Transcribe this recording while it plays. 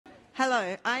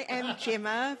Hello, I am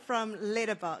Gemma from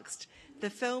Letterboxd, the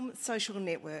film social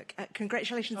network.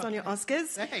 Congratulations on your Oscars.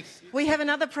 Thanks. We have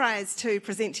another prize to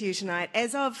present to you tonight.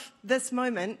 As of this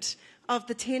moment, of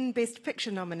the 10 Best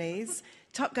Picture nominees,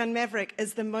 Top Gun Maverick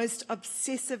is the most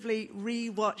obsessively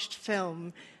re-watched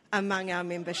film among our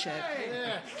membership.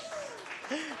 Yeah.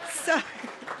 So,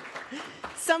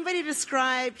 somebody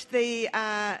described the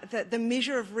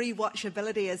measure of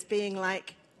rewatchability as being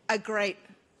like a great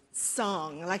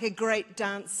song, like a great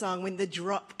dance song when the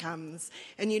drop comes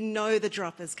and you know the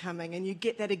drop is coming and you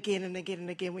get that again and again and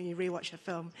again when you rewatch a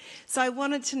film. So I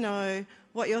wanted to know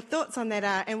what your thoughts on that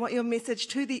are and what your message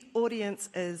to the audience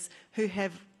is who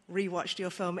have rewatched your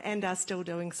film and are still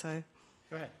doing so.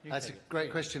 Go ahead. That's a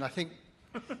great question. I think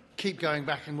keep going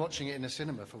back and watching it in a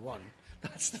cinema for one.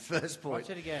 That's the first point.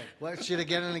 Watch it again. Watch it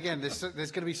again and again. There's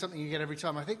going to be something you get every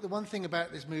time. I think the one thing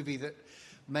about this movie that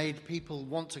made people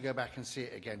want to go back and see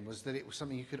it again was that it was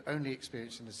something you could only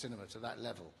experience in the cinema to that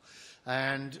level.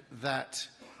 And that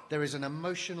there is an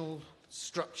emotional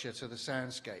structure to the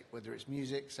soundscape, whether it's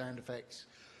music, sound effects,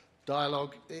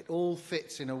 dialogue, it all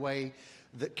fits in a way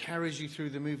that carries you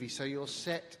through the movie. So you're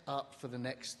set up for the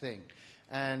next thing.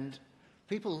 And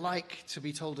people like to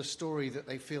be told a story that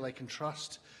they feel they can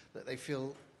trust, that they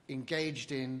feel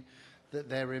engaged in, that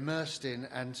they're immersed in,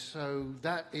 and so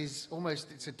that is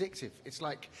almost, it's addictive. It's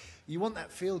like, you want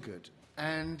that feel-good,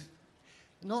 and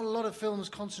not a lot of films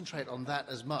concentrate on that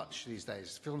as much these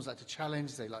days. Films like to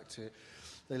challenge, they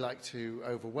like to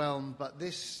overwhelm, but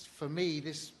this, for me,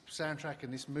 this soundtrack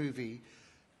and this movie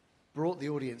brought the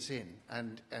audience in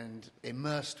and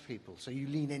immersed people, so you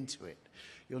lean into it.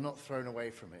 You're not thrown away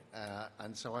from it,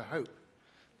 and so I hope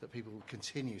that people will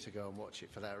continue to go and watch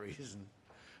it for that reason.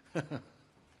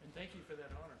 And thank you for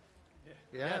that honor.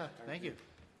 Yeah, Thank you.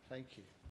 Thank you.